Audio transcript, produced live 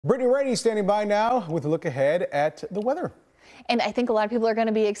Brittany Rainey standing by now with a look ahead at the weather. And I think a lot of people are going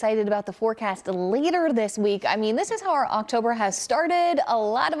to be excited about the forecast later this week. I mean, this is how our October has started. A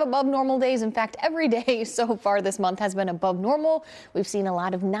lot of above normal days. In fact, every day so far this month has been above normal. We've seen a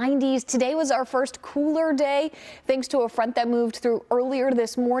lot of 90s. Today was our first cooler day thanks to a front that moved through earlier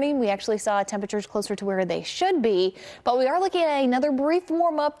this morning. We actually saw temperatures closer to where they should be. But we are looking at another brief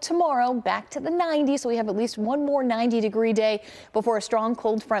warm up tomorrow, back to the 90s. So we have at least one more 90-degree day before a strong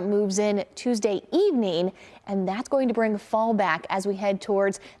cold front moves in Tuesday evening. And that's going to bring fall back as we head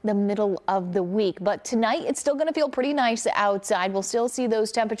towards the middle of the week. But tonight, it's still going to feel pretty nice outside. We'll still see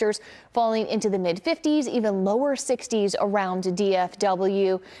those temperatures falling into the mid 50s, even lower 60s around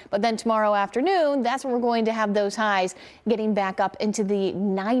DFW. But then tomorrow afternoon, that's when we're going to have those highs getting back up into the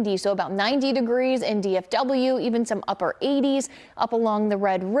 90s. So about 90 degrees in DFW, even some upper 80s up along the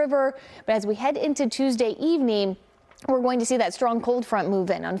Red River. But as we head into Tuesday evening, we're going to see that strong cold front move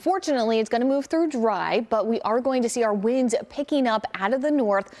in. Unfortunately, it's going to move through dry, but we are going to see our winds picking up out of the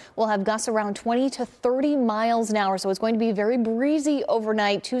north. We'll have gusts around 20 to 30 miles an hour. So it's going to be very breezy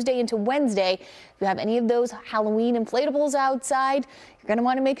overnight, Tuesday into Wednesday. If you have any of those Halloween inflatables outside, you're going to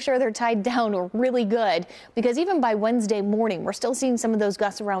want to make sure they're tied down really good, because even by Wednesday morning, we're still seeing some of those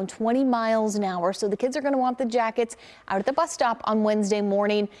gusts around 20 miles an hour. So the kids are going to want the jackets out at the bus stop on Wednesday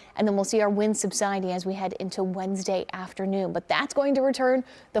morning, and then we'll see our winds subsiding as we head into Wednesday afternoon. But that's going to return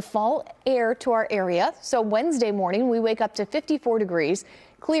the fall air to our area. So Wednesday morning, we wake up to 54 degrees,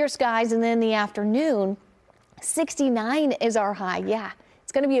 clear skies, and then in the afternoon, 69 is our high. Yeah.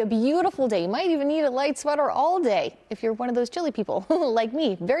 It's going to be a beautiful day. You might even need a light sweater all day if you're one of those chilly people like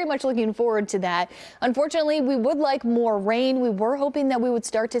me. Very much looking forward to that. Unfortunately, we would like more rain. We were hoping that we would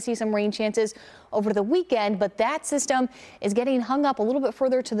start to see some rain chances over the weekend, but that system is getting hung up a little bit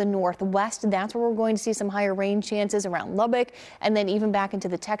further to the northwest. That's where we're going to see some higher rain chances around Lubbock and then even back into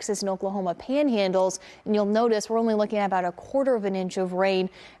the Texas and Oklahoma panhandles. And you'll notice we're only looking at about a quarter of an inch of rain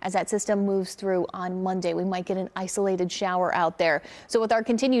as that system moves through on Monday. We might get an isolated shower out there. So with our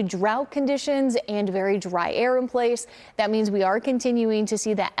continued drought conditions and very dry air in place, that means we are continuing to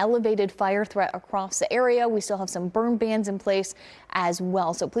see that elevated fire threat across the area. We still have some burn bans in place as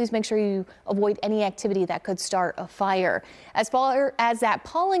well. So please make sure you avoid any activity that could start a fire. As far as that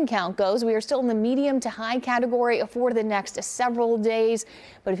pollen count goes, we are still in the medium to high category for the next several days.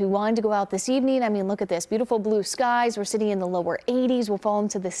 But if you wanted to go out this evening, I mean, look at this beautiful blue skies. We're sitting in the lower 80s. We'll fall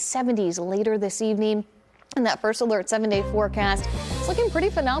into the 70s later this evening. And that first alert 7-day forecast is looking pretty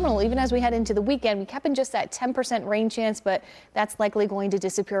phenomenal. Even as we head into the weekend, we kept in just that 10% rain chance, but that's likely going to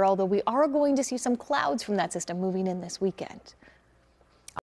disappear, although we are going to see some clouds from that system moving in this weekend.